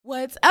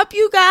What's up,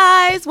 you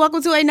guys?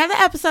 Welcome to another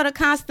episode of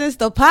Constance,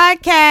 the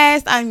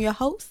podcast. I'm your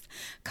host,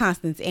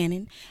 Constance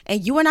Annan,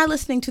 and you are now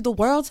listening to the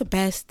world's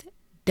best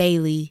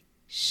daily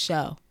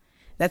show.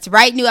 That's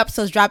right. New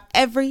episodes drop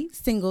every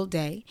single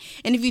day.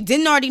 And if you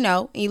didn't already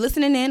know, and you're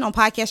listening in on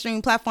podcast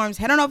streaming platforms,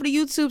 head on over to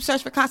YouTube,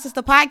 search for Constance,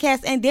 the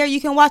podcast, and there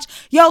you can watch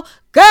Yo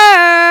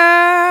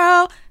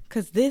Girl,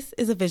 because this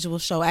is a visual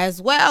show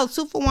as well.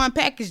 2-for-1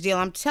 package deal.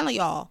 I'm telling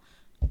y'all,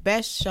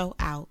 best show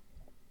out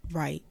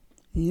right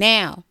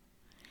now.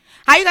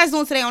 How you guys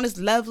doing today on this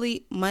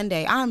lovely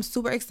Monday? I'm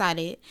super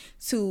excited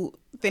to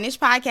finish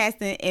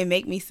podcasting and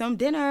make me some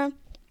dinner.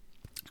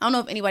 I don't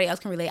know if anybody else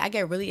can relate. I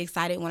get really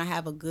excited when I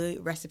have a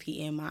good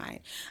recipe in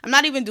mind. I'm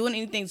not even doing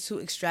anything too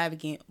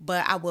extravagant,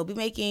 but I will be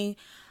making,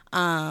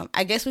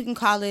 I guess we can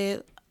call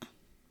it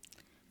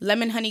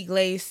lemon honey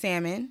glazed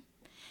salmon.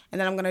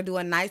 And then I'm going to do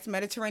a nice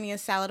Mediterranean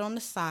salad on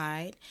the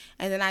side.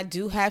 And then I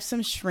do have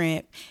some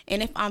shrimp.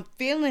 And if I'm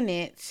feeling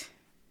it,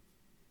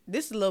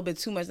 this is a little bit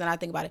too much when I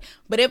think about it.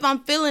 But if I'm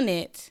feeling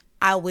it,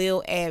 I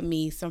will add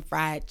me some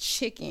fried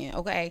chicken,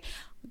 okay?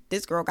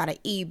 This girl got to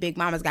eat. Big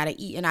Mama's got to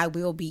eat, and I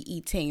will be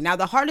eating. Now,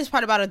 the hardest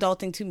part about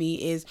adulting to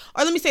me is,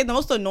 or let me say the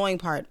most annoying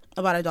part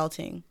about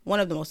adulting, one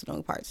of the most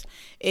annoying parts,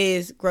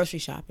 is grocery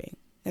shopping.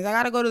 Because I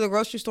got to go to the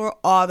grocery store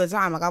all the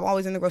time. Like, I'm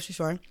always in the grocery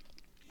store.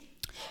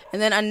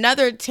 And then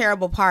another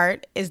terrible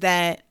part is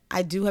that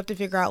I do have to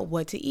figure out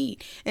what to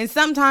eat. And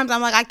sometimes I'm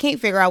like, I can't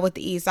figure out what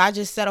to eat. So I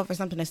just settle for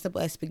something as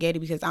simple as spaghetti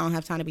because I don't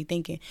have time to be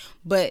thinking.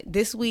 But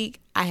this week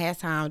I had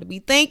time to be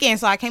thinking.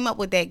 So I came up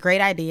with that great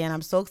idea. And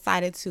I'm so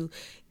excited to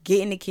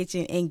get in the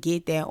kitchen and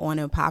get that on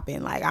and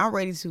popping. Like, I'm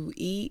ready to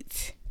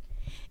eat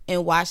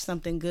and watch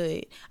something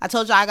good. I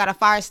told you I got a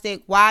Fire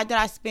Stick. Why did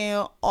I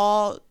spend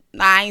I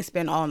ain't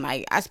spend all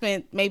night. I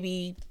spent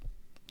maybe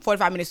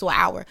 45 minutes to an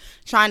hour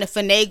trying to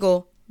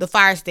finagle the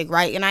Fire Stick,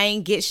 right? And I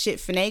ain't get shit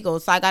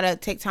finagled, so I gotta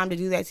take time to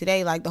do that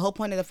today. Like, the whole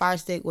point of the Fire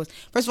Stick was,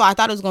 first of all, I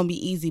thought it was gonna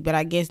be easy, but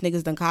I guess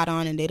niggas done caught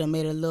on and they done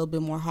made it a little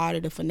bit more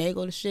harder to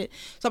finagle the shit.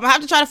 So I'm gonna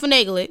have to try to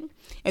finagle it.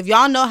 If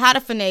y'all know how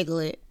to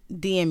finagle it,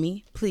 DM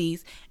me,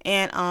 please.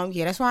 And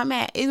yeah, that's where I'm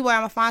at. Either way,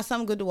 I'm gonna find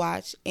something good to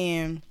watch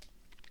and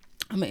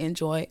I'm gonna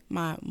enjoy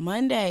my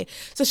Monday.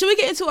 So should we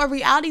get into a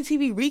reality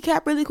TV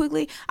recap really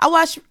quickly? I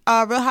watched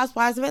Real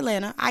Housewives of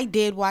Atlanta. I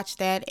did watch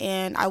that,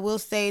 and I will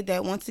say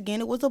that once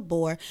again it was a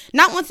bore.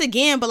 Not once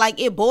again, but like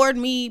it bored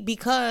me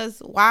because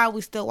why are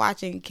we still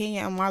watching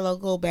Kenya and Marlo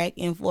go back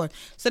and forth?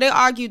 So they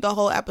argued the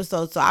whole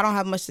episode. So I don't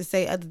have much to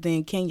say other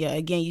than Kenya.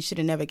 Again, you should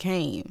have never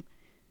came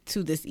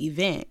to this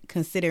event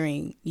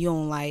considering you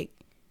don't like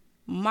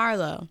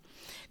Marlo.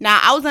 Now,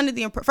 I was under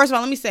the impression, first of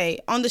all, let me say,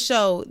 on the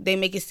show, they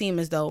make it seem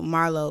as though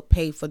Marlo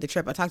paid for the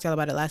trip. I talked to y'all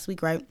about it last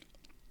week, right?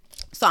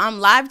 So I'm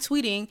live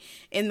tweeting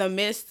in the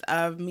midst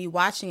of me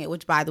watching it,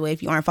 which, by the way,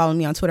 if you aren't following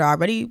me on Twitter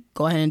already,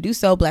 go ahead and do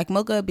so. Black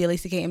Mocha,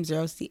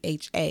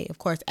 BLACKM0CHA. Of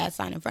course, @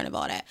 in front of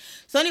all that.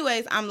 So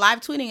anyways, I'm live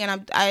tweeting,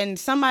 and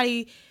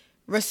somebody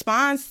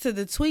responds to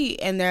the tweet,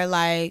 and they're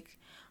like,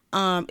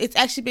 it's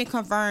actually been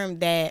confirmed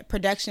that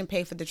production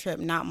paid for the trip,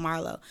 not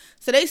Marlo.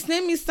 So they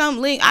sent me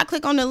some link. I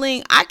click on the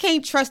link. I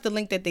can't trust the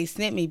link that they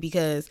sent me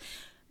because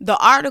the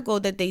article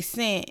that they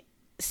sent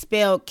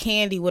spelled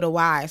Candy with a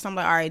Y. So I'm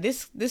like, all right,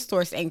 this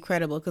source ain't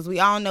credible because we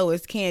all know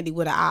it's Candy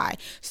with an I.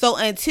 So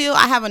until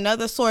I have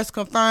another source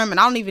confirm, and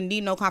I don't even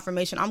need no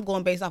confirmation, I'm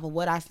going based off of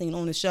what I seen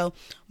on the show.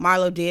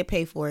 Marlo did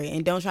pay for it,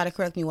 and don't try to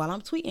correct me while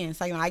I'm tweeting.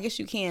 So I guess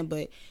you can,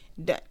 but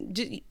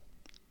just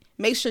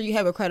make sure you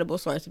have a credible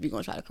source if you're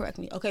going to try to correct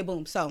me. Okay,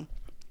 boom. So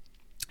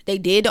they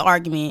did the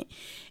argument.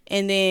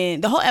 And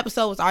then the whole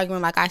episode was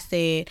arguing, like I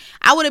said.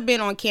 I would have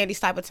been on Candy's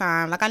type of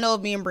time. Like, I know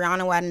if me and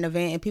Brianna were at an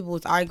event and people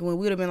was arguing,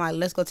 we would have been like,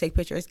 let's go take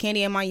pictures.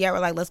 Candy and Monette were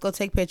like, let's go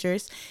take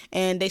pictures.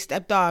 And they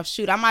stepped off.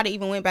 Shoot, I might have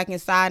even went back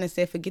inside and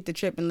said, forget the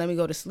trip and let me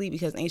go to sleep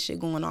because ain't shit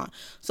going on.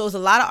 So it's a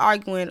lot of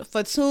arguing.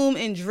 Fatum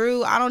and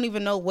Drew, I don't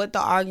even know what the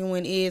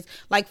arguing is.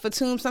 Like,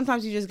 Fatum,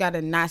 sometimes you just got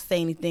to not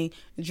say anything.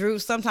 Drew,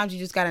 sometimes you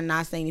just got to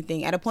not say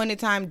anything. At a point in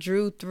time,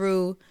 Drew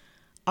threw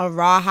a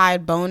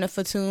rawhide bone at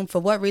Fatum. For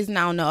what reason,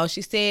 I don't know.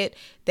 She said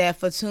that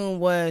Fatum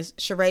was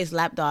Sheree's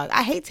lapdog.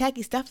 I hate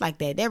tacky stuff like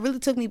that. That really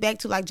took me back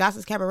to like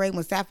Jocelyn's Cabaret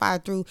when Sapphire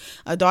threw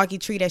a darky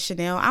treat at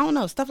Chanel. I don't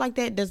know. Stuff like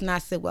that does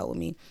not sit well with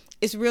me.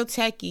 It's real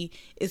tacky.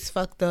 It's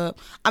fucked up.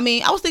 I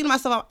mean, I was thinking to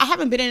myself, I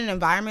haven't been in an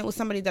environment with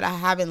somebody that I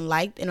haven't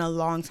liked in a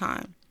long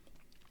time.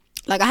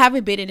 Like, I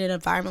haven't been in an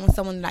environment with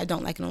someone that I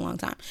don't like in a long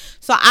time.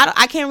 So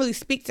I can't really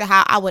speak to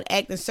how I would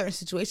act in certain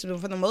situations.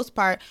 But for the most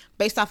part,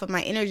 based off of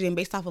my energy and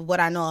based off of what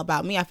I know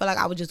about me, I feel like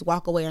I would just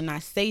walk away and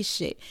not say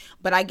shit.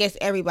 But I guess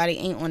everybody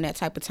ain't on that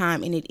type of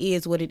time, and it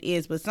is what it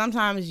is. But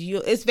sometimes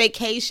it's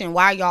vacation.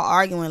 Why are y'all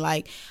arguing?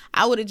 Like,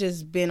 I would have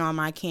just been on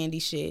my Candy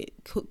shit,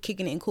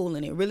 kicking it and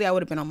cooling it. Really, I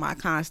would have been on my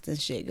constant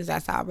shit because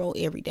that's how I roll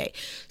every day.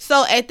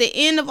 So at the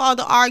end of all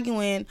the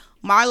arguing,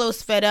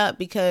 Marlo's fed up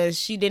because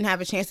she didn't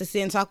have a chance to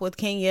sit and talk with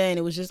Kenya, and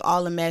it was just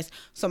all a mess.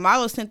 So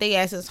Marlo sent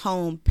their asses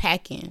home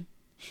packing.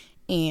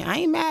 And I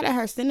ain't mad at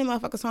her sending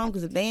motherfuckers home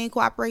because if they ain't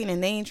cooperating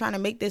and they ain't trying to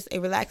make this a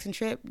relaxing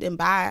trip, then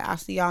bye. I'll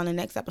see y'all in the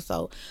next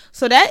episode.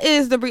 So that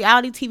is the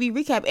reality TV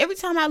recap. Every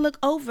time I look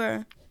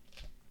over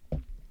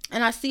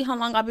and I see how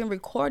long I've been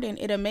recording,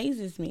 it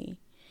amazes me.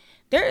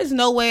 There is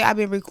no way I've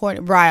been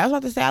recording. Right. I was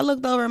about to say, I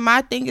looked over.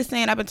 My thing is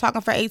saying I've been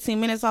talking for 18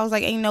 minutes. So I was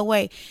like, ain't no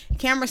way.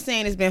 Camera's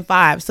saying it's been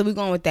 5. So we're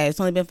going with that. It's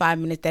only been 5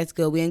 minutes. That's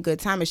good. We in good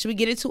time. Should we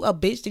get into a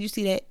bitch? Did you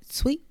see that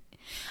tweet?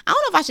 I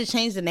don't know if I should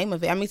change the name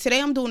of it. I mean,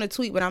 today I'm doing a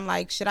tweet, but I'm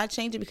like, should I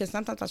change it? Because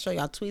sometimes I show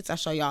y'all tweets. I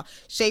show y'all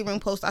shade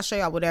room posts. I show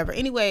y'all whatever.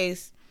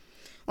 Anyways,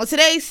 on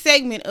today's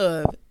segment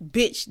of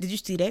bitch, did you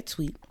see that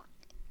tweet?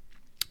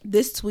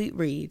 This tweet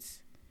reads,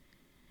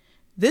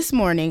 this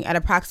morning at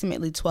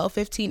approximately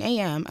 12:15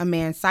 a.m., a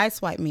man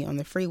sideswiped me on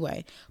the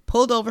freeway,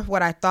 pulled over for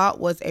what I thought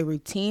was a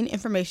routine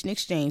information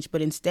exchange,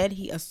 but instead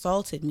he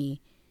assaulted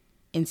me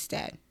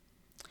instead.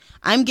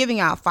 I'm giving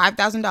out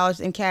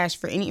 $5,000 in cash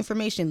for any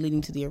information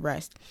leading to the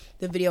arrest.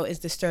 The video is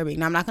disturbing.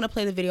 Now, I'm not going to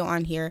play the video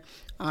on here.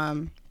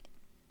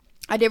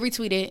 I did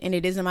retweet it, and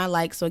it is in my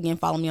likes. So, again,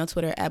 follow me on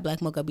Twitter at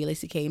BlackMocha,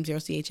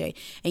 BLACKM0CHA.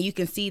 And you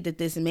can see that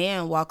this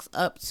man walks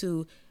up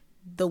to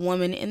the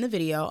woman in the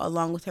video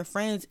along with her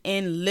friends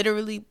and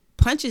literally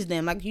punches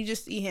them. Like, you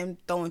just see him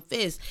throwing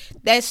fists.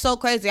 That's so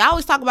crazy. I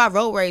always talk about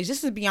road rage.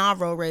 This is beyond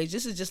road rage.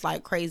 This is just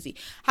like crazy.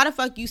 How the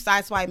fuck you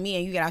sideswipe me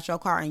and you get out your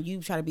car and you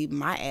try to beat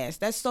my ass?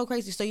 That's so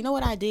crazy. So you know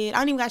what I did? I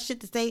don't even got shit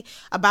to say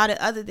about it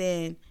other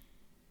than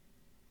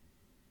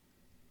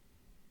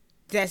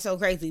that's so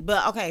crazy.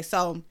 But okay,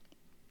 so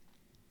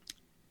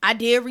I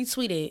did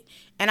retweet it,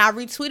 and I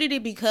retweeted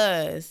it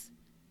because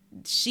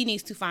she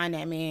needs to find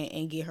that man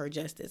and get her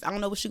justice. I don't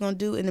know what she's going to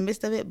do in the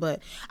midst of it,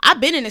 but I've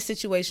been in a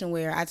situation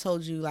where I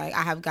told you, like,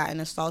 I have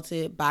gotten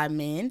assaulted by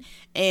men.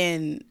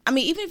 And, I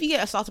mean, even if you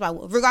get assaulted by,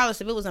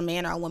 regardless if it was a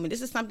man or a woman,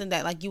 this is something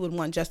that, like, you would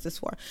want justice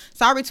for.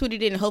 So I retweeted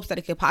it in hopes that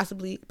it could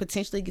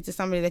potentially get to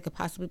somebody that could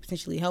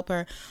potentially help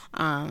her.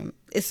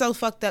 It's so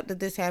fucked up that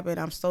this happened.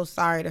 I'm so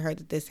sorry to her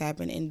that this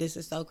happened, and this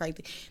is so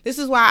crazy. This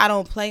is why I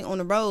don't play on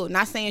the road.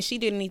 Not saying she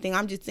did anything.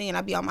 I'm just saying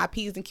I be on my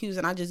P's and Q's,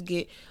 and I just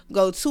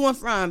go to and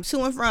from.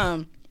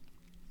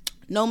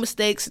 No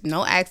mistakes,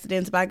 no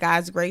accidents, by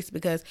God's grace,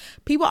 because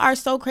people are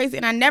so crazy.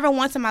 And I never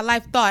once in my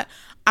life thought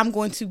I'm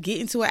going to get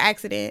into an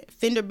accident,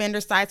 fender bender,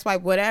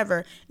 sideswipe,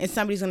 whatever, and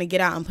somebody's going to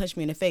get out and punch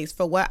me in the face.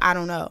 For what? I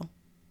don't know.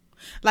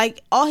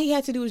 Like, all he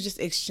had to do was just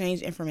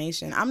exchange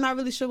information. I'm not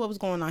really sure what was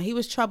going on. He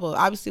was troubled.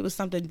 Obviously, it was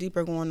something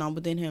deeper going on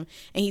within him,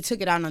 and he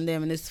took it out on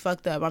them, and it's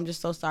fucked up. I'm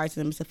just so sorry to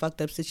them. It's a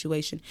fucked up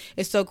situation.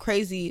 It's so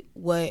crazy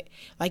what,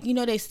 like, you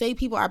know, they say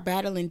people are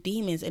battling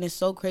demons, and it's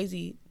so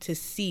crazy to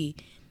see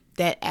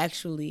that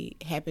actually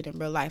happened in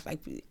real life. Like,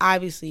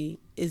 obviously,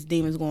 it's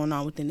demons going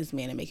on within this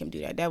man to make him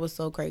do that. That was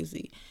so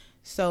crazy.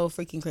 So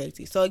freaking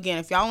crazy. So, again,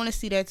 if y'all want to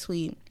see that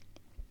tweet,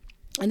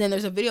 and then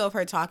there's a video of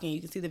her talking.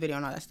 You can see the video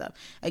and all that stuff.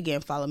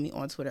 Again, follow me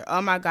on Twitter.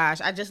 Oh, my gosh.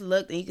 I just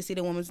looked, and you can see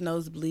the woman's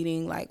nose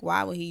bleeding. Like,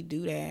 why would he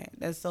do that?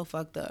 That's so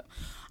fucked up.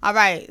 All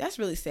right. That's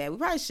really sad. We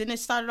probably shouldn't have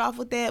started off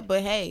with that,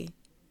 but, hey.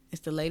 It's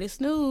the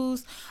latest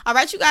news. All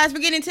right, you guys, we're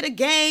getting into the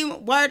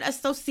game word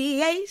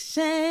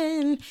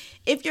association.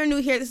 If you're new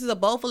here, this is a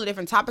bowl full of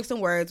different topics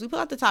and words. We pull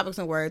out the topics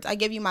and words. I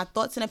give you my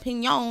thoughts and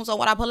opinions on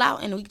what I pull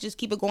out, and we just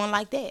keep it going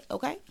like that,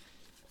 okay?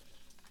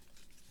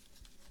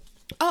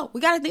 Oh,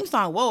 we got a theme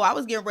song. Whoa, I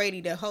was getting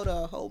ready to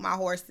hold my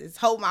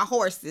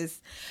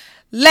horses.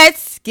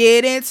 Let's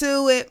get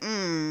into it.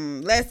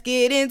 Let's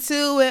get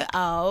into it.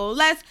 Oh,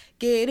 let's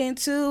get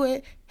into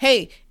it.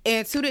 Hey,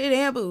 into the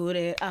damn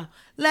booty. Oh,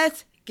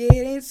 let's get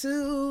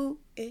into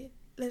it.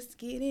 Let's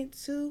get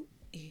into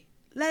it.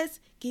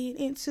 Let's get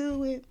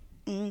into it.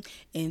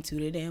 Into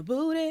the damn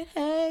booty.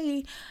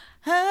 Hey,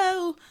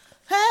 ho,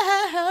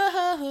 ho,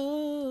 ho,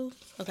 ho.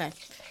 Okay,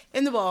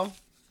 in the ball.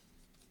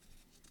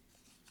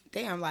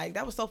 Damn, like,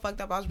 that was so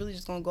fucked up. I was really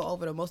just gonna go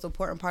over the most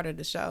important part of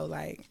the show.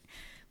 Like,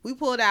 we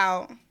pulled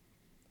out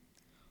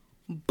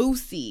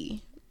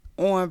Boosie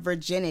on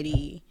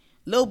virginity.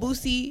 Lil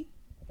Boosie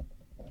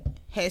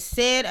has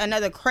said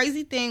another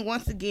crazy thing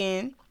once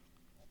again.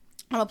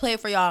 I'm going to play it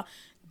for y'all.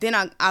 Then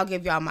I'll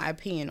give y'all my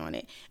opinion on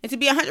it. And to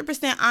be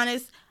 100%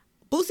 honest,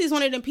 Boosie's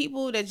one of them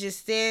people that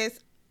just says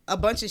a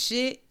bunch of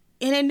shit.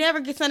 And it never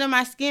gets under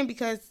my skin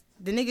because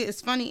the nigga is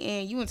funny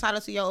and you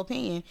entitled to your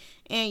opinion.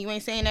 And you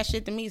ain't saying that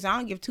shit to me, so I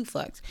don't give two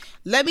fucks.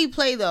 Let me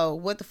play, though,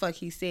 what the fuck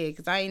he said.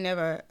 Because I ain't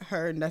never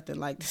heard nothing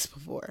like this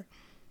before.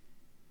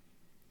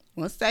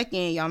 1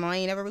 second. Y'all know I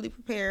ain't never really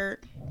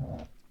prepared.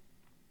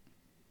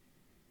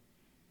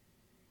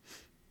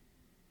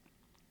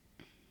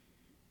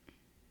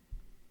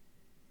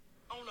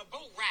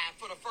 Boat ride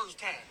for the first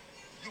time,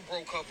 you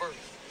broke her virgin.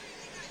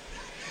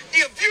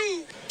 If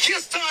you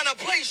kissed her in a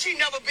place she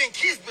never been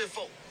kissed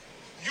before,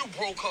 you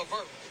broke her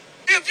virgin.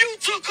 If you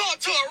took her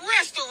to a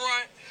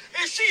restaurant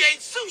and she ate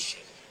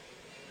sushi,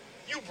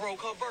 you broke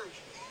her virgin.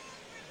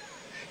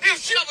 If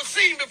she never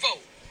seen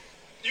before,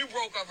 you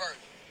broke her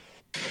virgin.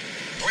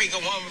 Break a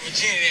woman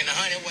virginity in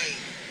 100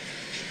 ways.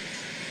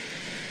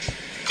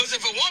 Because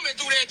if a woman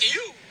do that to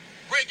you,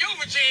 break your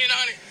virginity in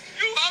 100,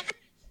 you up.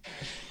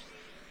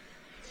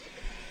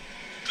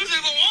 Because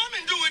if a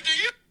woman do it to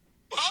you,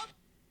 huh?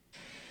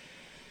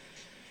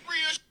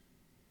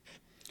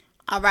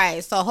 All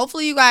right, so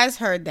hopefully you guys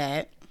heard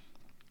that.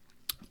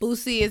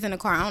 Boosie is in the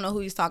car. I don't know who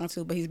he's talking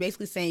to, but he's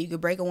basically saying you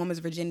could break a woman's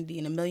virginity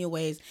in a million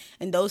ways,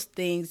 and those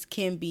things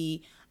can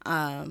be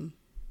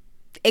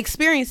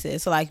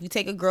experiences. So, like, you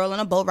take a girl on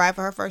a boat ride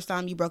for her first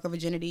time, you broke her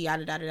virginity,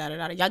 yada, yada, yada,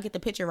 yada. Y'all get the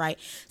picture, right?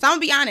 So, I'm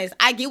going to be honest.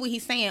 I get what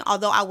he's saying,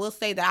 although I will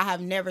say that I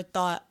have never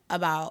thought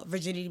about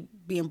virginity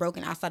being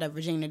broken outside of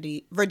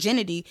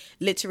virginity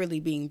literally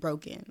being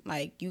broken.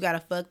 Like, you got to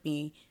fuck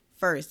me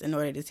first in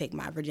order to take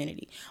my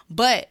virginity.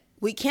 But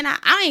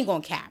I ain't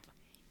going to cap.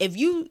 If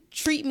you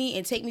treat me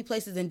and take me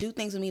places and do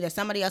things with me that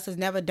somebody else has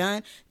never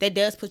done, that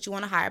does put you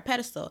on a higher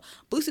pedestal.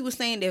 Boosie was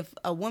saying if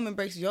a woman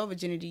breaks your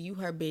virginity, you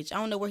her bitch. I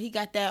don't know where he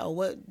got that or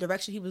what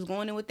direction he was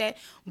going in with that.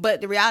 But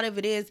the reality of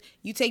it is,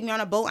 you take me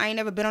on a boat, I ain't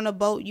never been on a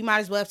boat, you might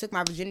as well have took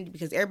my virginity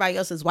because everybody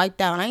else is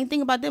wiped out. And I ain't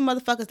thinking about them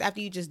motherfuckers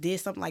after you just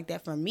did something like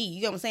that for me. You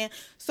get what I'm saying?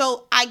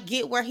 So I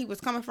get where he was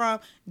coming from.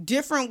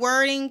 Different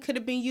wording could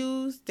have been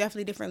used.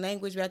 Definitely different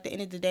language. But at the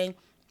end of the day,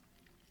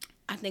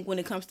 I think when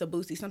it comes to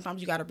Boosie,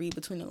 sometimes you got to read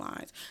between the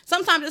lines.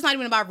 Sometimes it's not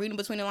even about reading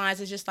between the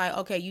lines. It's just like,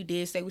 okay, you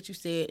did say what you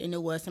said, and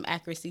there was some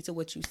accuracy to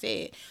what you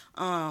said.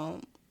 I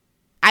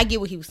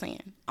get what he was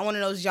saying. I want to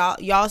know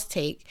y'all's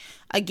take.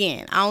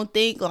 Again, I don't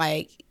think,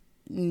 like,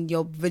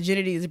 your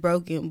virginity is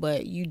broken,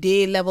 but you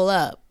did level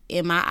up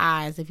in my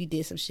eyes if you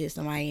did some shit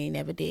somebody ain't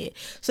never did.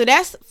 So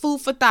that's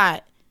food for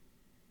thought.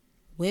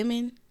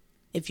 Women,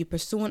 if you're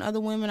pursuing other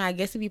women, I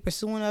guess if you're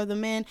pursuing other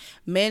men,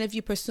 if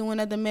you're pursuing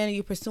other men and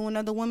you're pursuing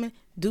other women,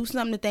 do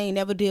something that they ain't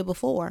never did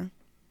before.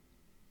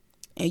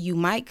 And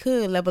you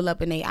could level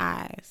up in their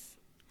eyes.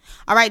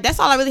 All right, that's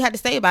all I really had to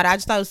say about it. I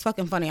just thought it was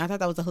fucking funny. I thought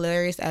that was a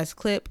hilarious ass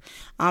clip.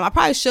 I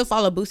probably should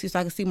follow Boosie so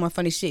I can see more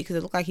funny shit because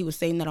it looked like he was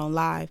saying that on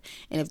live.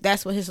 And if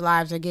that's what his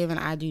lives are giving,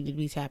 I do need to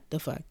be tapped the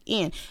fuck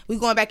in. We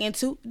going back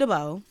into the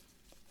bow.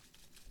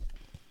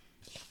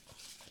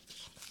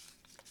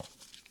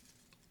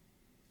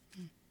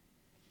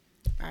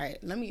 All right,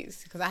 let me,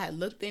 because I had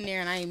looked in there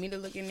and I didn't mean to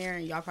look in there,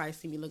 and y'all probably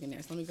see me looking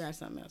there. So let me grab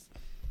something else.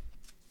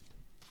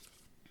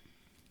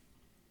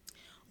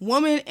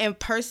 Woman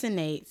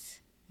impersonates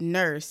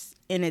nurse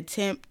in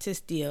attempt to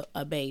steal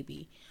a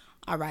baby.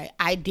 All right,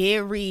 I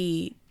did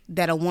read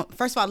that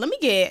first of all, I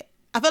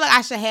feel like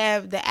I should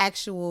have the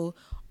actual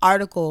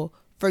article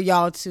for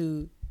y'all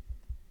to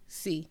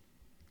see.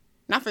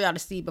 Not for y'all to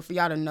see, but for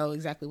y'all to know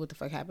exactly what the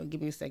fuck happened.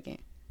 Give me a second.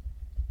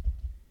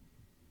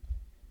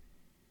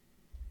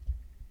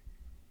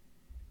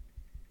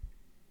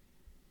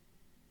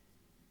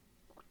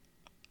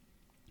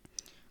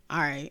 All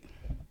right.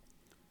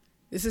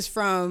 This is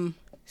from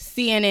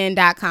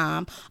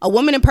CNN.com. A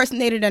woman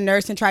impersonated a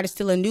nurse and tried to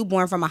steal a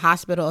newborn from a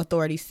hospital,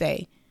 authorities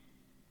say.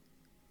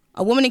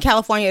 A woman in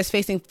California is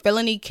facing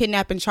felony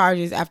kidnapping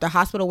charges after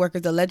hospital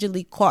workers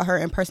allegedly caught her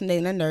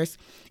impersonating a nurse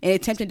and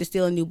attempting to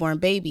steal a newborn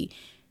baby.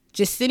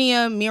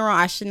 Jacinia Miron,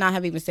 I should not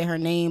have even said her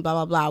name, blah,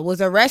 blah, blah,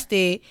 was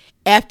arrested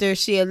after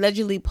she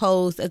allegedly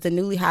posed as a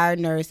newly hired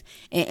nurse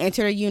and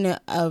entered a unit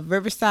of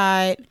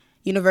Riverside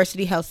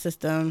University Health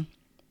System.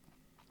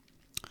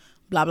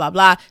 Blah, blah,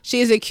 blah. She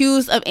is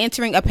accused of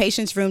entering a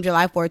patient's room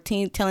July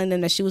 14th, telling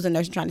them that she was a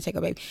nurse and trying to take her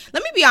baby.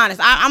 Let me be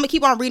honest. I'm going to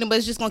keep on reading, but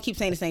it's just going to keep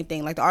saying the same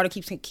thing. Like, the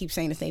article keeps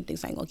saying the same thing,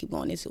 so I ain't going to keep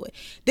going into it.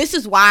 This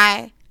is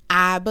why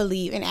I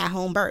believe in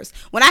at-home births.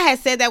 When I had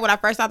said that when I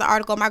first saw the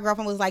article, my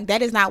girlfriend was like,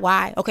 that is not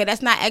why. Okay,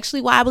 that's not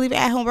actually why I believe in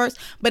at-home births,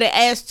 but it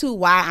adds to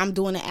why I'm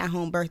doing an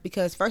at-home birth.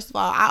 Because, first of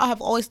all, I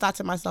have always thought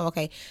to myself,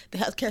 okay, the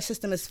healthcare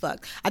system is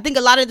fucked. I think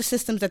a lot of the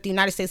systems that the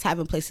United States have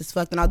in place is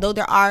fucked. And although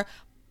there are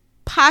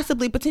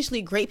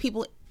potentially great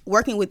people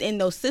working within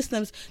those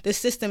systems, the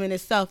system in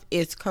itself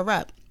is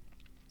corrupt.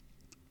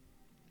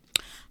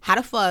 How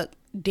the fuck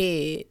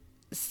did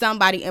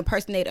somebody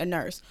impersonate a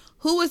nurse?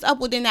 Who is up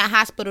within that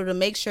hospital to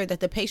make sure that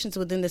the patients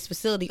within this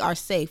facility are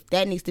safe?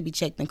 That needs to be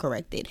checked and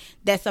corrected.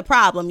 That's a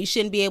problem. You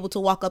shouldn't be able to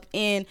walk up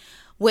in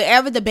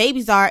wherever the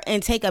babies are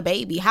and take a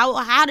baby.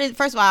 How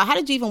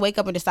did you even wake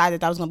up and decide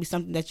that was going to be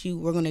something that you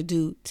were going to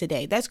do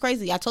today? That's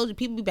crazy. I told you,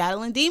 people be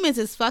battling demons.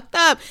 It's fucked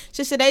up.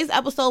 Should today's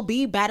episode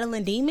be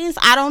battling demons?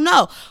 I don't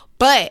know.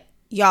 But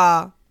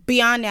y'all,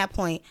 beyond that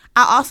point,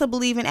 I also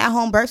believe in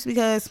at-home births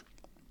because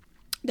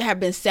there have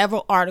been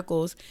several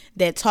articles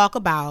and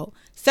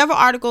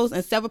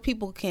several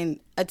people can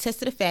attest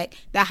to the fact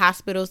that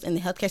hospitals and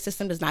the healthcare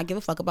system does not give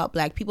a fuck about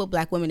black people,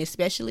 black women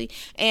especially.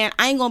 And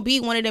I ain't going to be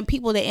one of them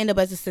people that end up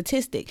as a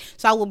statistic.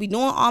 So I will be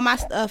doing all my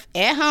stuff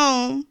at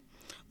home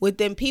with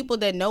them people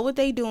that know what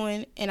they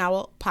doing, and I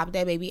will pop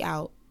that baby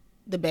out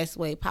the best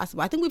way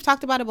possible. I think we've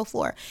talked about it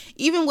before.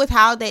 Even with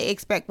how they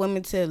expect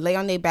women to lay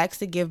on their backs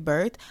to give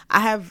birth, I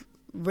have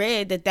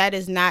read that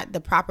is not the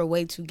proper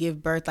way to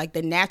give birth. Like,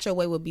 the natural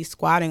way would be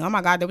squatting. Oh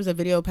my God, there was a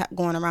video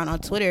going around on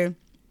Twitter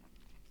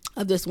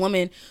of this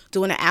woman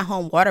doing an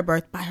at-home water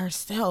birth by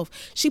herself.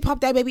 She popped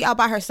that baby out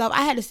by herself.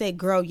 I had to say,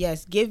 girl,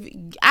 yes,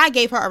 I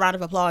gave her a round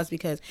of applause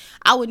because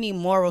I would need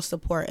moral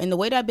support. And the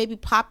way that baby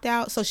popped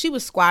out, so she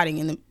was squatting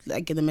in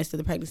the midst of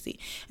the pregnancy,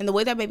 and the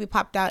way that baby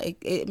popped out,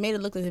 it made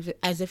it look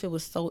as if it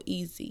was so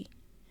easy.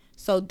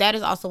 So that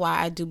is also why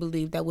I do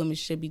believe that women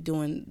should be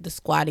doing the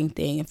squatting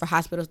thing, and for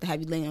hospitals to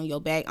have you laying on your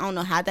back. I don't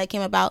know how that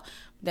came about.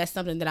 That's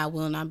something that I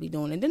will not be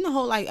doing. And then the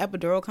whole like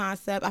epidural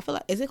concept, I feel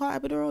like, is it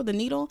called epidural, the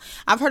needle?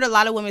 I've heard a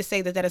lot of women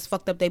say that has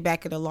fucked up their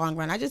back in the long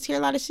run. I just hear a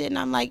lot of shit and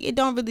I'm like, it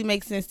don't really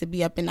make sense to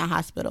be up in the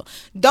hospital.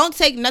 Don't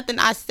take nothing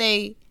I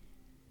say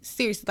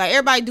seriously. Like,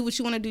 everybody do what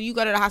you want to do. You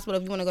go to the hospital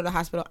if you want to go to the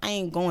hospital. I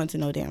ain't going to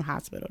no damn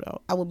hospital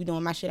though. I will be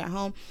doing my shit at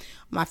home.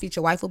 My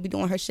future wife will be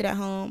doing her shit at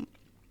home.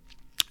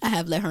 I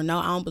have let her know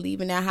I don't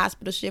believe in that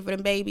hospital shit for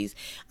them babies.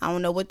 I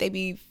don't know what they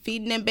be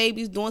feeding them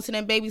babies, doing to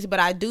them babies, but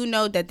I do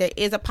know that there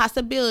is a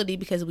possibility,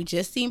 because we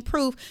just seen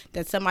proof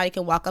that somebody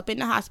can walk up in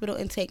the hospital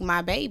and take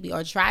my baby,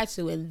 or try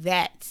to, and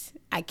that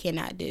I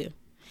cannot do.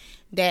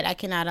 That I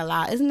cannot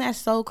allow. Isn't that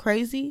so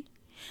crazy?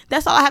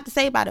 That's all I have to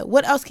say about it.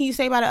 What else can you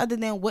say about it other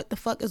than what the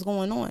fuck is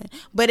going on?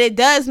 But it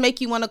does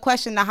make you want to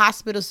question the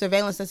hospital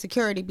surveillance and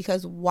security,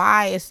 because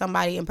why is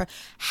somebody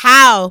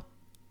how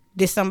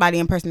did somebody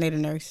impersonate a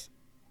nurse?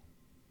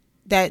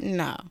 That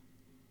no.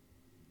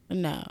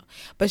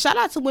 But shout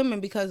out to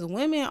women, because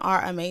women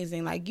are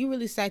amazing. Like, you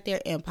really sat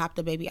there and popped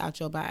the baby out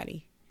your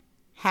body.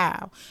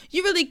 How?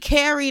 You really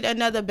carried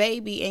another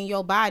baby in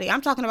your body.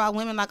 I'm talking about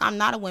women like I'm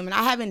not a woman.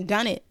 I haven't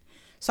done it.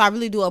 So I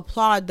really do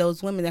applaud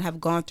those women that have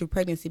gone through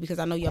pregnancy, because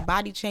I know your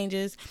body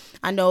changes.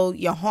 I know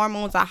your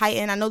hormones are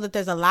heightened. I know that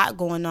there's a lot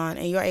going on,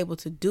 and you're able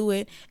to do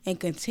it and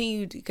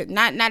continue to,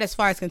 not as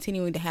far as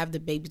continuing to have the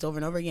babies over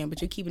and over again,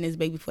 but you're keeping this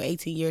baby for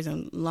 18 years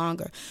and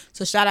longer.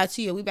 So shout out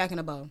to you. We back in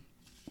the bowl.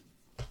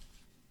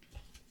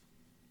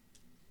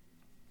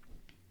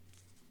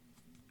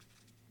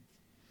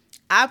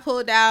 I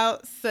pulled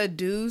out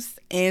Seduce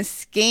and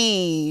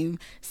Scheme.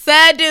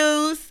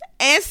 Seduce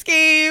and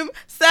Scheme.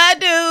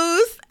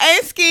 Seduce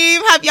and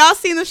Scheme. Have y'all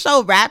seen the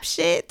show Rap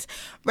Shit?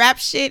 Rap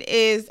Shit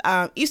is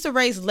Issa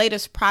Rae's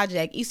latest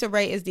project. Issa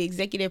Rae is the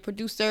executive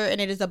producer, and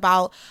it is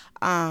about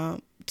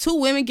two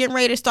women getting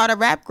ready to start a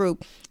rap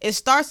group. It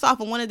starts off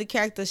with one of the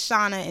characters,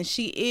 Shauna, and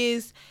she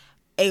is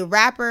a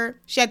rapper.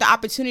 She had the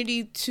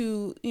opportunity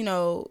to,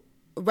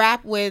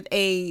 rap with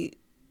a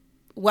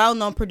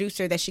well-known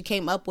producer that she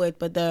came up with,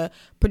 but the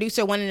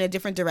producer went in a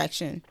different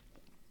direction.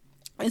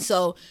 And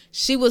so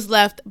she was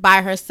left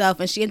by herself,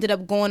 and she ended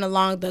up going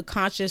along the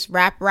conscious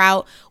rap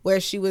route, where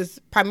she was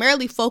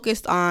primarily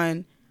focused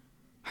on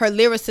her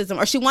lyricism,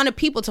 or she wanted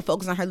people to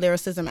focus on her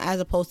lyricism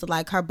as opposed to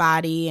like her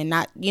body and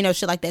not,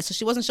 shit like that. So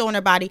she wasn't showing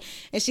her body,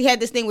 and she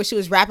had this thing where she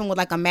was rapping with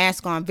like a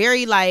mask on,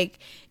 very like,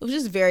 it was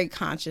just very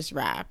conscious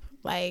rap.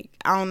 Like,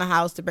 I don't know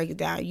how else to break it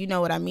down. You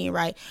know what I mean,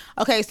 right?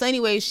 Okay, so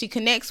anyway, she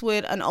connects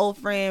with an old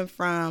friend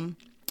from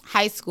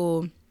high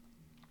school,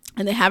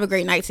 and they have a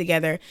great night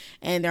together,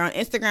 and they're on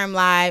Instagram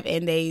Live,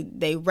 and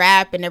they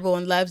rap, and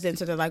everyone loves it. And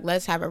so they're like,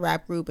 let's have a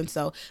rap group. And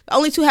so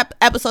only 2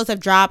 episodes have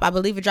dropped. I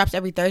believe it drops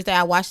every Thursday.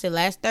 I watched it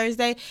last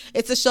Thursday.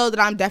 It's a show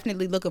that I'm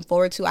definitely looking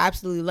forward to. I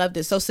absolutely loved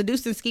it. So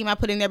Seduce and Scheme I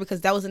put in there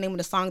because that was the name of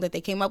the song that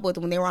they came up with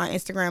when they were on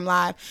Instagram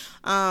Live.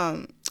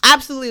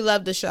 Absolutely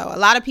loved the show.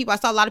 I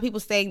saw a lot of people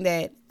saying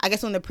that, I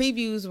guess when the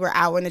previews were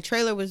out, when the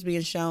trailer was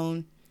being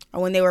shown,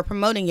 or when they were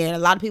promoting it, a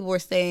lot of people were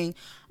saying,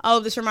 oh,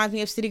 this reminds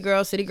me of City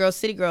Girls, City Girls,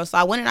 City Girls. So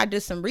I went and I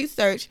did some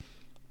research.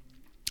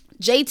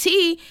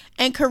 JT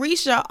and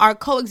Carisha are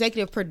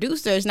co-executive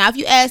producers. Now, if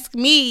you ask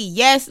me,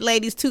 yes,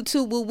 ladies, toot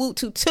toot woo woo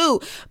toot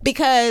toot,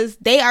 because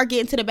they are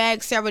getting to the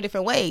bag several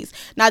different ways.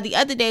 Now, the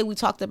other day we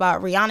talked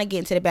about Rihanna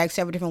getting to the bag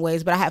several different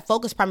ways, but I had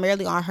focused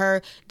primarily on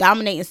her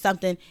dominating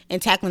something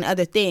and tackling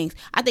other things.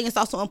 I think it's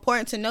also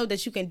important to know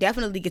that you can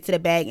definitely get to the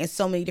bag in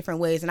so many different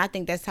ways, and I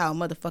think that's how a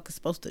motherfucker's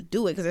supposed to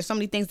do it, because there's so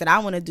many things that I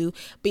want to do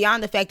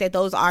beyond the fact that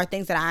those are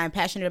things that I am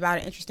passionate about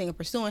and interested in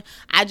pursuing.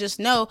 I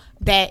just know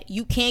that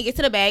you can get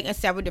to the bag in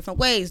several different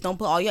ways. Don't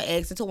put all your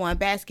eggs into one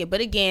basket. But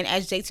again,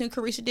 as JT and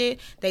Carisha did,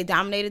 they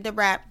dominated the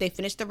rap. They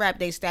finished the rap.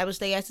 They established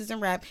their asses in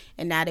rap,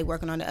 and now they're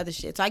working on the other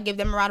shit. So I give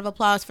them a round of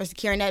applause for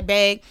securing that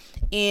bag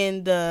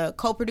in the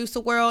co-producer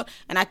world,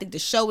 and I think the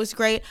show is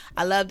great.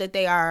 I love that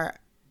they are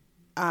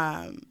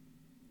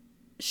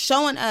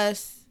showing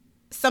us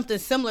something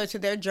similar to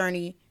their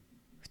journey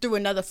through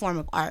another form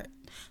of art.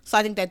 So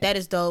I think that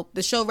is dope.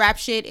 The show Rap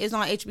Shit is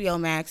on HBO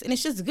Max, and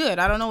it's just good.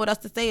 I don't know what else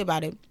to say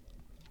about it.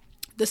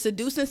 The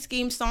Seduce and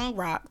Scheme song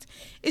rocked.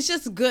 It's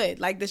just good.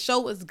 Like, the show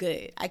was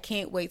good. I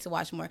can't wait to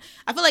watch more.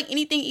 I feel like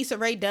anything Issa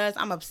Rae does,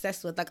 I'm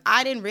obsessed with. Like,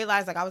 I didn't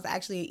realize, like, I was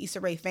actually an Issa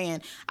Rae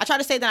fan. I try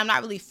to say that I'm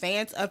not really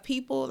fans of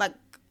people. Like,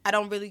 I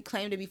don't really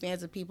claim to be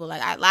fans of people.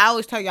 Like, I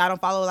always tell you, I don't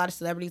follow a lot of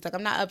celebrities. Like,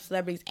 I'm not up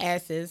celebrities'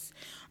 asses.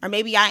 Or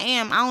maybe I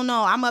am. I don't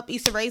know. I'm up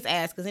Issa Rae's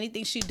ass, because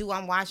anything she do,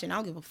 I'm watching. I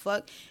don't give a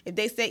fuck. If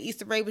they said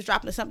Issa Rae was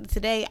dropping something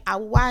today, I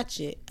would watch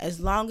it. As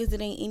long as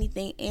it ain't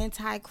anything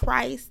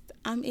anti-Christ,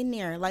 I'm in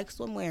there, like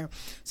swimwear.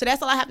 So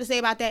that's all I have to say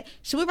about that.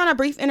 Should we run a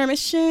brief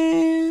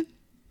intermission?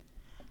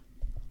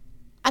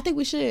 I think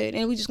we should.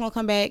 And we just going to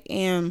come back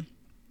and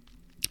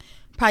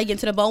probably get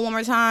into the bowl one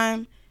more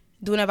time,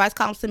 do an advice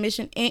column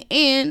submission, and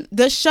end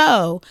the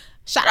show.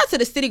 Shout out to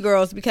the City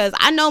Girls, because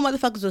I know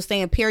motherfuckers was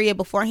saying period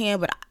beforehand,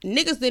 but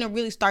niggas didn't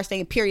really start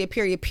saying period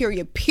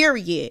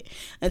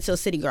until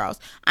City Girls.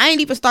 I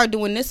ain't even start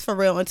doing this for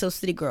real until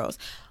City Girls.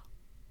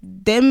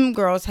 them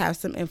girls have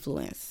some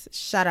influence.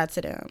 Shout out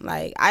to them.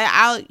 Like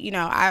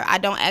I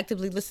don't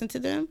actively listen to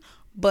them,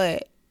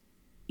 but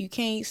you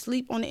can't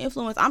sleep on the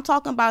influence. I'm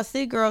talking about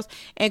City Girls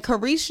and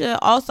Carisha.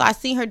 Also, I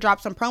seen her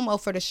drop some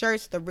promo for the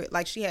shirts.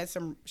 Like she had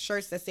some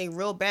shirts that say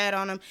 "real bad"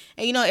 on them,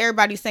 and you know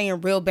everybody's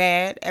saying "real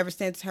bad" ever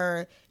since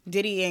her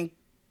Diddy and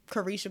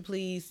Carisha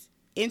Please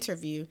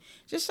interview.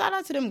 Just shout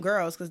out to them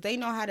girls because they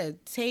know how to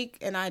take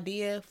an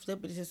idea,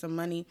 flip it into some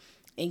money,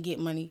 and get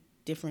money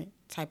different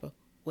type of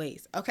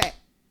ways. Okay.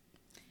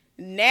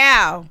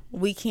 Now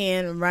we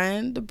can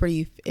run the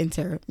brief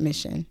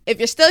intermission. If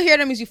you're still here,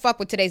 that means you fuck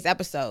with today's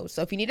episode.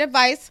 So if you need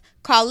advice,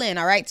 call in,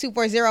 all right?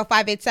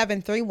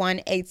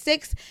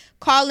 240-587-3186.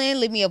 Call in,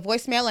 leave me a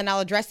voicemail, and I'll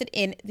address it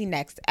in the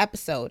next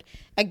episode.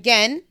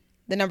 Again,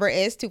 the number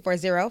is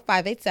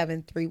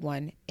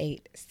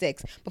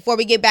 240-587-3186. Before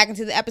we get back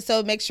into the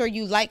episode, make sure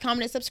you like,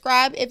 comment, and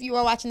subscribe if you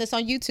are watching this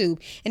on YouTube.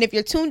 And if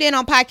you're tuned in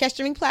on podcast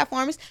streaming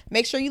platforms,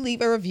 make sure you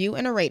leave a review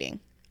and a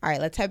rating. All right,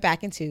 let's head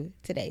back into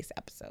today's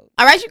episode.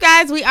 All right, you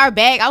guys, we are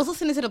back. I was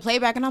listening to the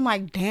playback and I'm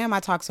like, damn, I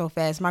talk so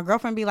fast. My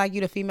girlfriend be like,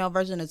 you the female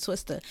version of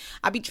Twister.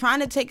 I be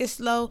trying to take it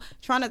slow,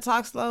 trying to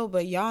talk slow,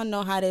 but y'all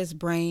know how this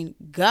brain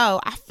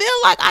go. I feel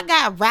like I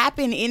got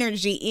rapping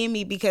energy in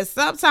me because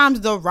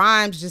sometimes the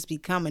rhymes just be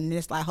coming and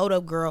it's like, hold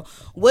up, girl.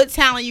 What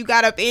talent you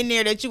got up in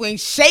there that you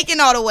ain't shaking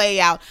all the way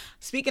out?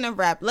 Speaking of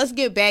rap, let's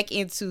get back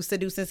into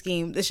Seduce and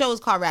Scheme. The show is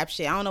called Rap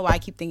Shit. I don't know why I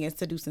keep thinking it's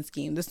Seduce and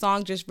Scheme. The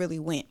song just really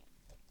went.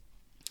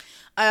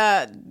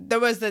 There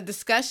was a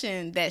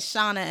discussion that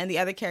Shauna and the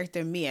other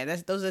character Mia,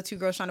 those are the two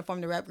girls trying to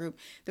form the rap group.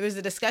 There was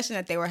a discussion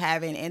that they were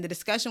having, and the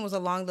discussion was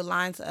along the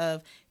lines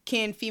of,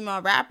 can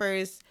female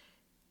rappers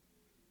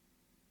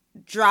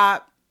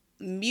drop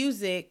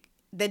music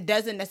that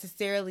doesn't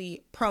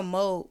necessarily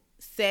promote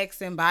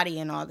sex and body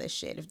and all this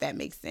shit, if that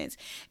makes sense.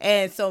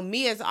 And so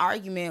Mia's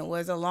argument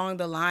was along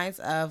the lines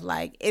of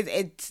like,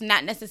 it's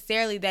not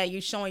necessarily that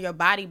you're showing your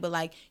body, but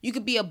like you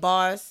could be a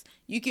boss,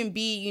 you can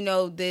be, you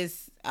know,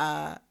 this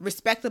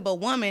respectable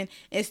woman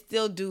and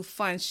still do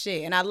fun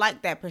shit. And I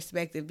like that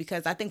perspective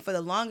because I think for the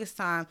longest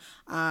time,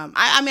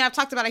 I mean, I've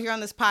talked about it here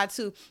on this pod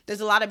too.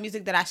 There's a lot of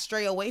music that I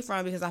stray away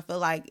from because I feel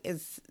like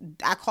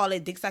I call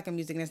it dick sucking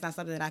music and it's not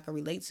something that I can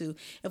relate to.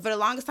 And for the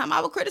longest time, I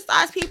would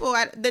criticize people.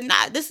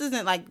 This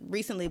isn't like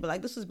recently, but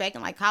like this was back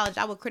in like college.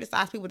 I would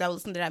criticize people that would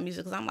listen to that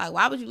music because I'm like,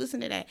 why would you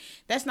listen to that?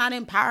 That's not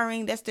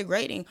empowering. That's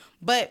degrading.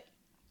 But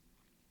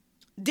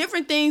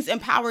different things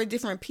empower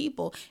different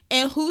people.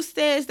 And who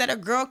says that a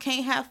girl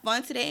can't have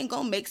fun today and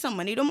go make some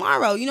money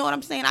tomorrow? You know what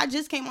I'm saying? I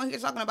just came on here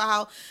talking about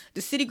how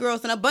the City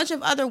Girls and a bunch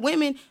of other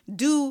women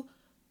do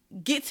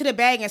get to the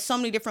bag in so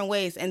many different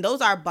ways. And those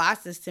are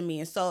bosses to me.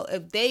 And so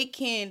if they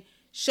can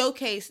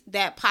showcase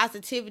that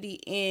positivity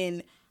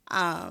in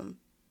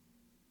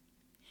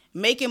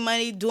making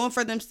money, doing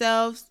for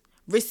themselves,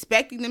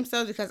 respecting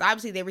themselves, because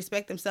obviously they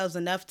respect themselves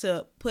enough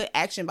to put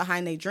action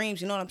behind their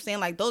dreams. You know what I'm saying?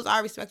 Like, those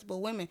are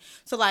respectable women.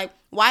 So, like,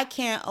 why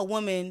can't a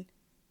woman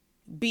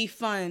be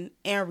fun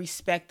and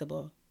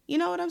respectable? You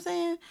know what I'm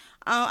saying?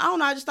 I don't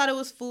know. I just thought it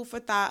was food for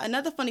thought.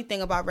 Another funny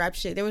thing about rap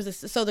shit,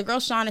 so the girl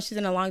Shauna, she's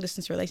in a long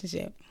distance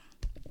relationship.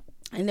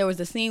 And there was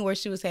a scene where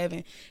she was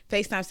having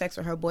FaceTime sex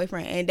with her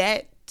boyfriend. And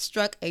that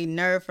struck a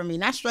nerve for me.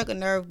 Not struck a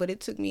nerve, but it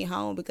took me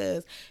home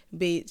because,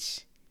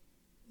 bitch,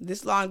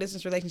 this long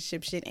distance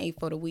relationship shit ain't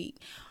for the weak.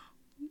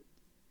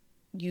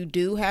 You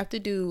do have to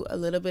do a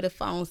little bit of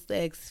phone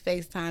sex,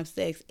 FaceTime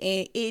sex,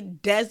 and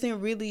it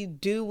doesn't really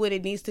do what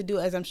it needs to do,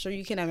 as I'm sure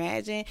you can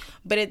imagine.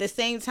 But at the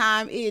same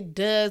time, it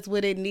does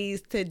what it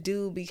needs to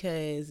do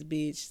because,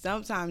 bitch,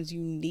 sometimes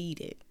you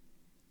need it.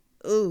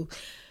 Ooh,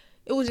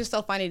 it was just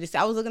so funny to see.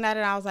 I was looking at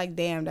it and I was like,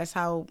 damn, that's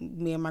how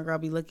me and my girl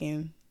be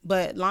looking.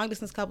 But long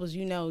distance couples,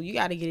 you know, you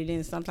got to get it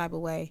in some type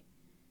of way,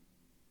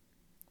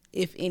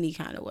 if any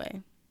kind of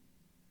way.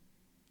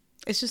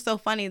 It's just so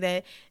funny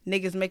that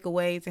niggas make a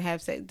way to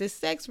have sex. Does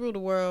sex rule the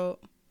world?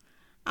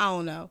 I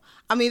don't know.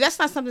 I mean, that's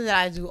not something that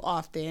I do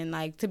often.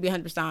 Like, to be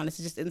 100% honest,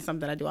 it just isn't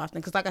something that I do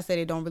often. Because like I said,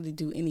 it don't really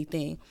do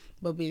anything.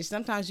 But, bitch,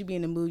 sometimes you be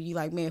in the mood. You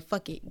like, man,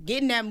 fuck it.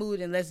 Get in that mood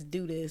and let's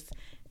do this.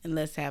 And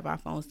let's have our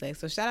phone sex.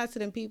 So shout out to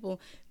them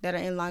people that are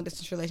in long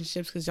distance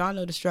relationships because y'all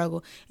know the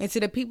struggle. And to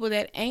the people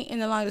that ain't in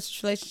the long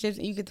distance relationships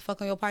and you get to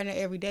fuck on your partner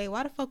every day,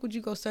 why the fuck would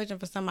you go searching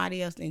for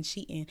somebody else and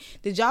cheating?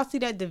 Did y'all see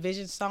that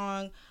Division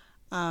song?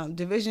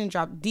 Division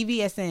dropped,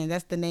 DVSN,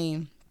 that's the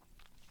name.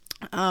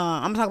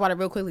 I'm gonna talk about it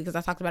real quickly because I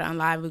talked about it on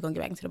live. We're gonna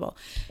get back into the bowl.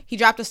 He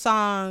dropped a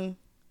song,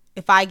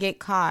 If I Get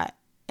Caught,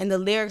 and the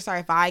lyrics are,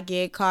 if I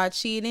get caught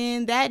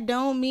cheating, that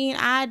don't mean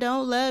I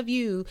don't love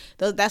you.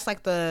 That's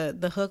like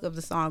the hook of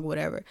the song,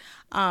 whatever.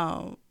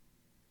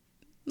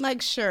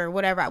 Like, sure,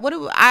 whatever.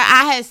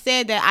 I had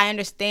said that I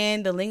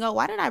understand the lingo.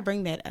 Why did I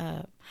bring that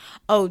up?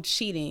 Oh,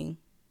 cheating.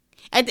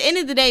 At the end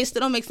of the day, it still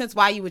don't make sense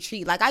why you would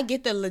cheat. Like, I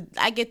get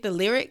the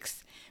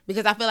lyrics.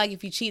 Because I feel like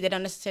if you cheat, that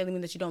don't necessarily mean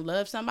that you don't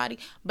love somebody.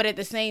 But at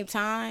the same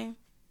time,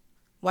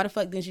 why the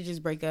fuck didn't you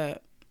just break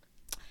up?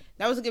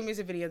 That was a good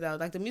music video, though.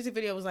 Like, the music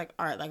video was, like,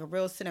 art. Like, a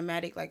real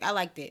cinematic. Like, I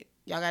liked it.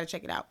 Y'all got to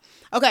check it out.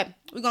 Okay,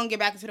 we're going to get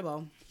back into the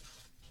bowl.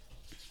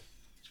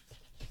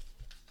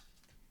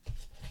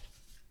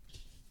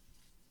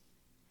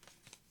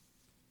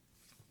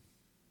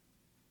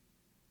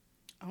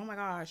 Oh my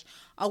gosh.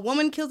 A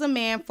woman kills a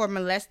man for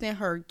molesting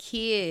her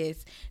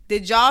kids.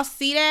 Did y'all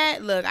see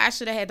that? Look, I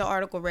should have had the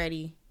article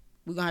ready.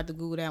 We're going to have to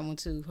Google that one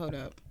too. Hold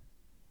up.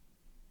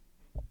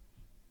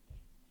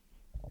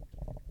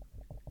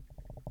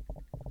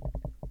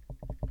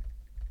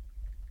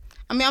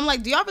 I mean, I'm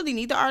like, do y'all really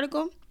need the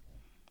article?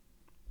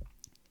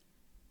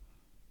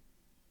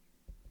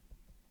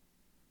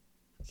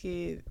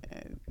 Kid.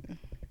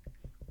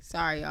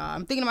 Sorry, y'all.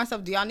 I'm thinking to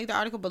myself, do y'all need the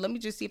article? But let me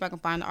just see if I can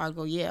find the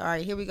article. Yeah, all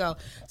right, here we go.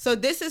 So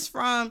this is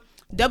from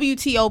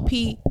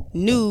WTOP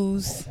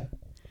News,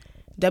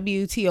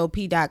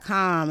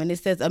 WTOP.com. And it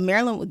says, a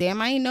Maryland,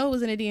 damn, I didn't know it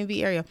was in the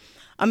DMV area.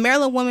 A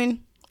Maryland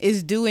woman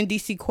is due in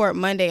D.C. court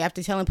Monday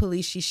after telling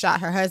police she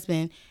shot her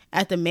husband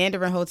at the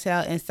Mandarin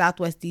Hotel in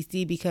Southwest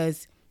D.C.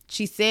 because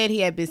she said he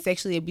had been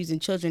sexually abusing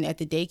children at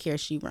the daycare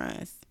she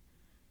runs.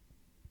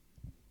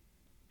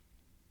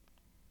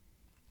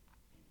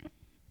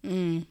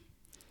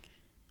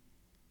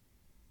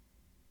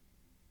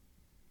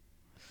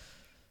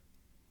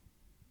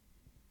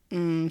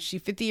 She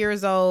 50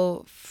 years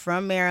old,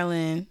 from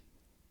Maryland.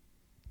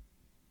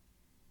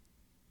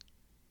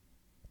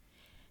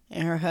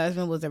 And her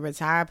husband was a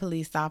retired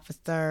police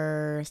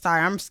officer.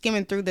 Sorry, I'm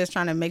skimming through this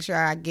trying to make sure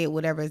I get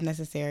whatever is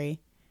necessary.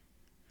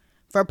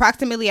 For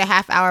approximately a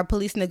half hour,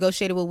 police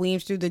negotiated with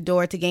Weems through the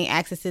door to gain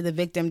access to the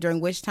victim, during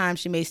which time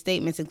she made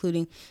statements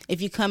including,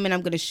 "If you come in,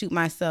 I'm going to shoot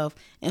myself.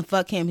 And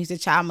fuck him, he's a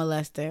child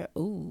molester."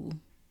 Ooh.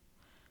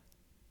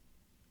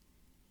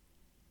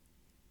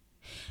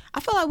 I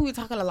feel like we were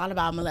talking a lot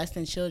about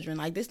molesting children.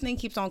 Like, this thing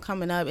keeps on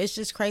coming up. It's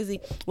just crazy.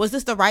 Was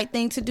this the right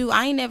thing to do?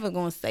 I ain't never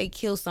going to say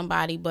kill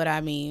somebody, but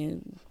I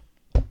mean,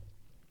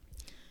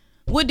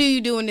 what do you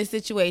do in this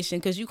situation?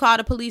 Because you call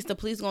the police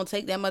going to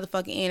take that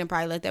motherfucker in and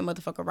probably let that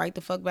motherfucker right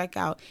the fuck back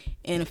out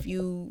in a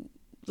few,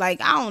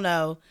 like, I don't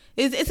know.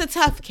 It's a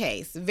tough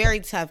case, very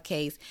tough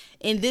case.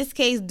 In this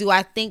case, do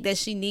I think that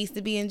she needs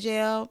to be in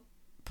jail?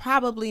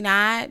 Probably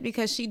not,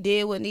 because she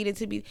did what needed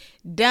to be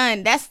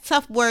done. That's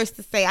tough words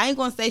to say. I ain't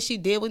going to say she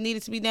did what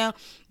needed to be done,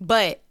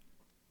 but,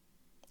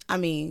 I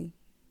mean,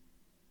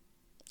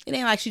 it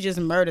ain't like she just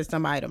murdered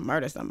somebody to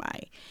murder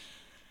somebody.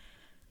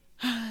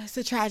 It's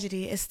a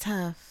tragedy. It's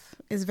tough.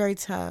 It's very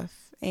tough.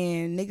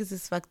 And niggas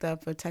is fucked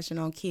up for touching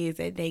on kids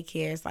at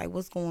daycare. It's like,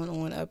 what's going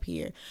on up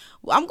here?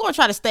 Well, I'm going to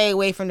try to stay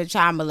away from the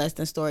child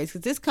molesting stories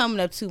because it's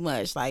coming up too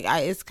much. Like,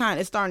 it's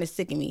starting to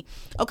sicken me.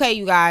 Okay,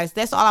 you guys,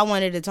 that's all I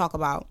wanted to talk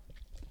about.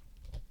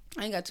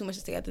 I ain't got too much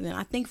to say after that.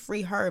 I think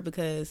free her,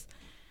 because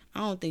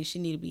I don't think she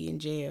need to be in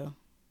jail.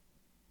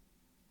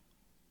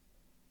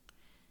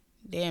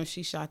 Damn,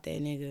 she shot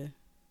that nigga.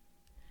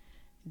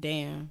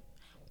 Damn.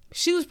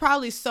 She was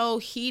probably so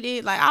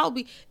heated. Like,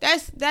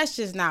 that's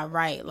just not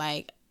right.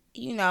 Like,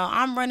 you know,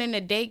 I'm running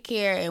a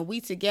daycare and we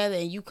together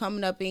and you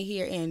coming up in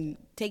here and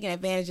taking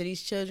advantage of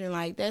these children.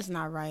 Like, that's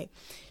not right.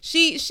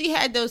 She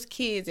had those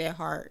kids at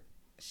heart.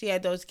 She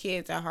had those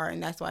kids at heart,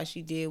 and that's why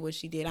she did what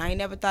she did. I ain't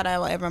never thought I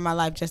would ever in my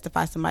life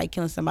justify somebody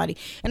killing somebody.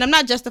 And I'm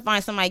not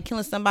justifying somebody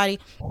killing somebody,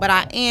 but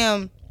I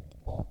am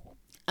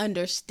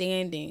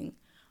understanding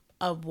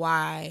of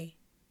why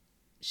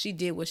she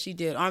did what she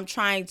did. I'm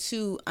trying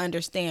to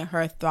understand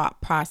her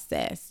thought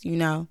process, you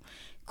know.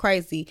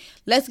 Crazy.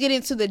 Let's get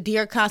into the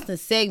Dear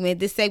Constance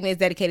segment. This segment is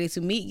dedicated to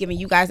me, giving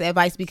you guys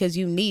advice because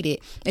you need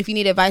it. If you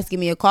need advice,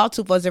 give me a call,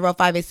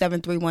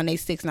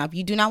 240-587-3186. Now, if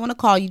you do not want to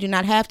call, you do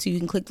not have to. You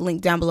can click the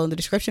link down below in the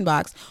description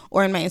box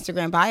or in my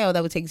Instagram bio.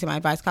 That will take you to my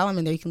advice column,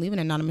 and there you can leave an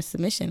anonymous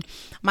submission.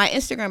 My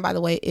Instagram, by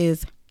the way,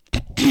 is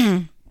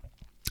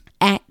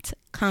at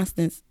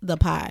Constance the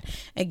Pod.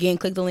 Again,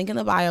 click the link in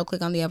the bio,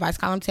 click on the advice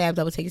column tab.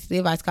 That will take you to the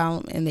advice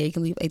column, and there you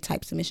can leave a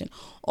type submission.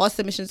 All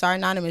submissions are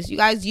anonymous. You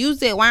guys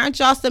use it. Why aren't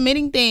y'all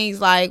submitting things?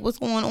 Like, what's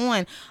going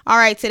on? All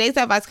right, today's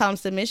advice column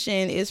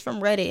submission is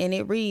from Reddit, and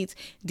it reads,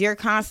 "Dear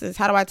Constance,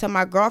 how do I tell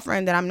my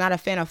girlfriend that I'm not a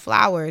fan of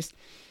flowers?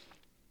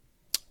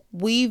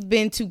 We've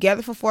been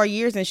together for 4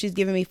 years, and she's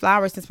giving me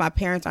flowers since my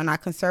parents are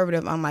not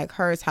conservative, unlike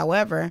hers.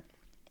 However,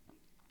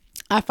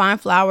 I find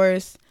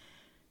flowers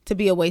to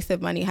be a waste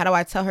of money. How do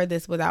I tell her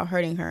this without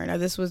hurting her?" Now,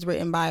 this was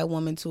written by a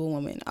woman to a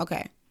woman.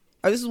 Okay.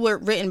 Or this is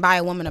written by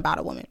a woman about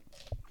a woman.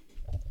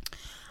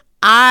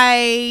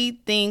 I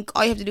think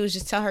all you have to do is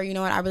just tell her, you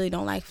know what, I really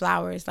don't like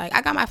flowers. Like,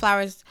 I got my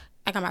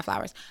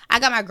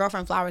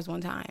girlfriend flowers one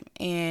time,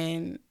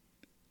 and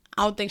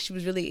I don't think she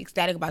was really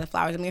ecstatic about the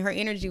flowers. I mean, her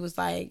energy was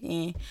like,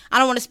 I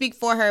don't want to speak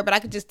for her, but I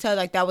could just tell,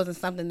 like, that wasn't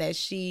something that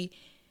she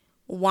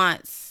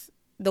wants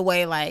the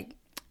way, like,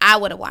 I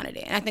would have wanted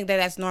it. And I think that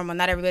that's normal.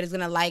 Not everybody's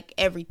going to like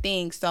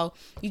everything. So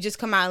you just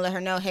come out and let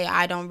her know, hey,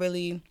 I don't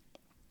really,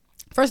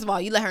 first of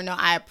all, you let her know,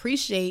 I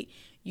appreciate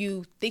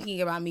you thinking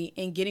about me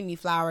and getting me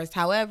flowers.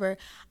 However,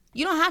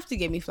 you don't have to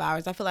get me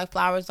flowers. I feel like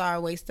flowers are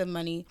a waste of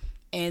money.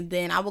 And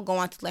then I will go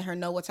on to let her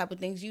know what type of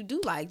things you do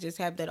like. Just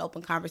have that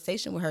open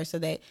conversation with her so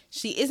that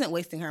she isn't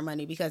wasting her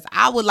money. Because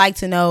I would like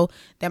to know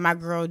that my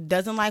girl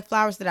doesn't like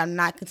flowers, that I'm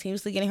not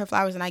continuously getting her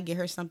flowers and I get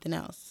her something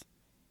else.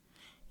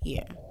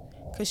 Yeah.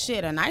 Because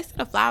shit, a nice set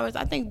of flowers,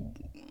 I think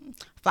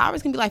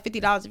flowers can be like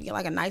 $50 if you get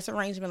like a nice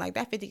arrangement like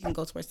that. $50 can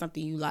go towards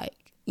something you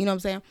like. You know what I'm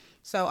saying?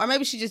 So, or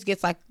maybe she just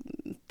gets like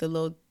the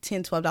little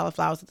 $10, $12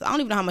 flowers. I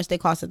don't even know how much they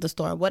cost at the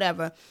store,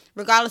 whatever.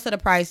 Regardless of the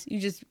price, you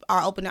just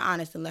are open and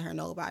honest and let her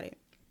know about it.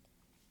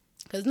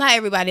 Because not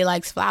everybody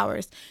likes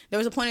flowers. There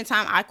was a point in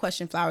time I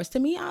questioned flowers. To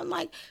me, I'm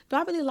like, do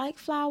I really like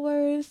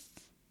flowers?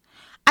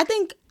 I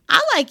think I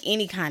like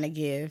any kind of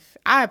gift.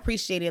 I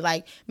appreciate it.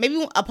 Like,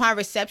 maybe upon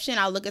reception,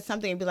 I'll look at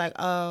something and be like,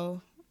 oh,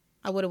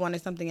 I would have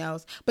wanted something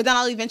else. But then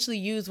I'll eventually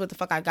use what the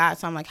fuck I got.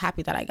 So I'm like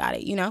happy that I got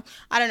it, you know?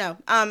 I don't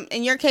know.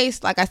 In your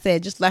case, like I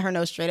said, just let her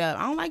know straight up.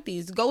 I don't like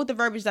these. Go with the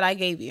verbiage that I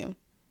gave you.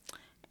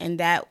 And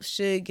that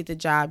should get the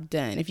job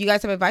done. If you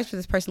guys have advice for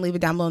this person, leave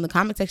it down below in the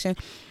comment section.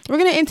 We're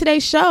going to end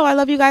today's show. I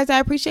love you guys. I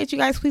appreciate you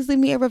guys. Please leave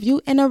me a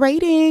review and a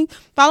rating.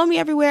 Follow me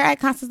everywhere at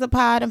Constance the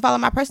Pod. And follow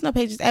my personal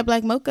pages at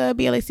Black Mocha,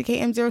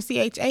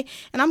 BLACKM0CHA.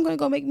 And I'm going to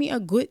go make me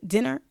a good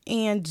dinner.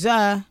 And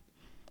I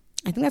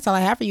think that's all I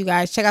have for you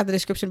guys. Check out the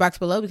description box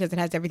below because it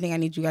has everything I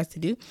need you guys to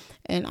do.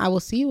 And I will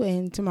see you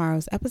in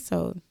tomorrow's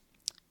episode.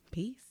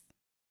 Peace.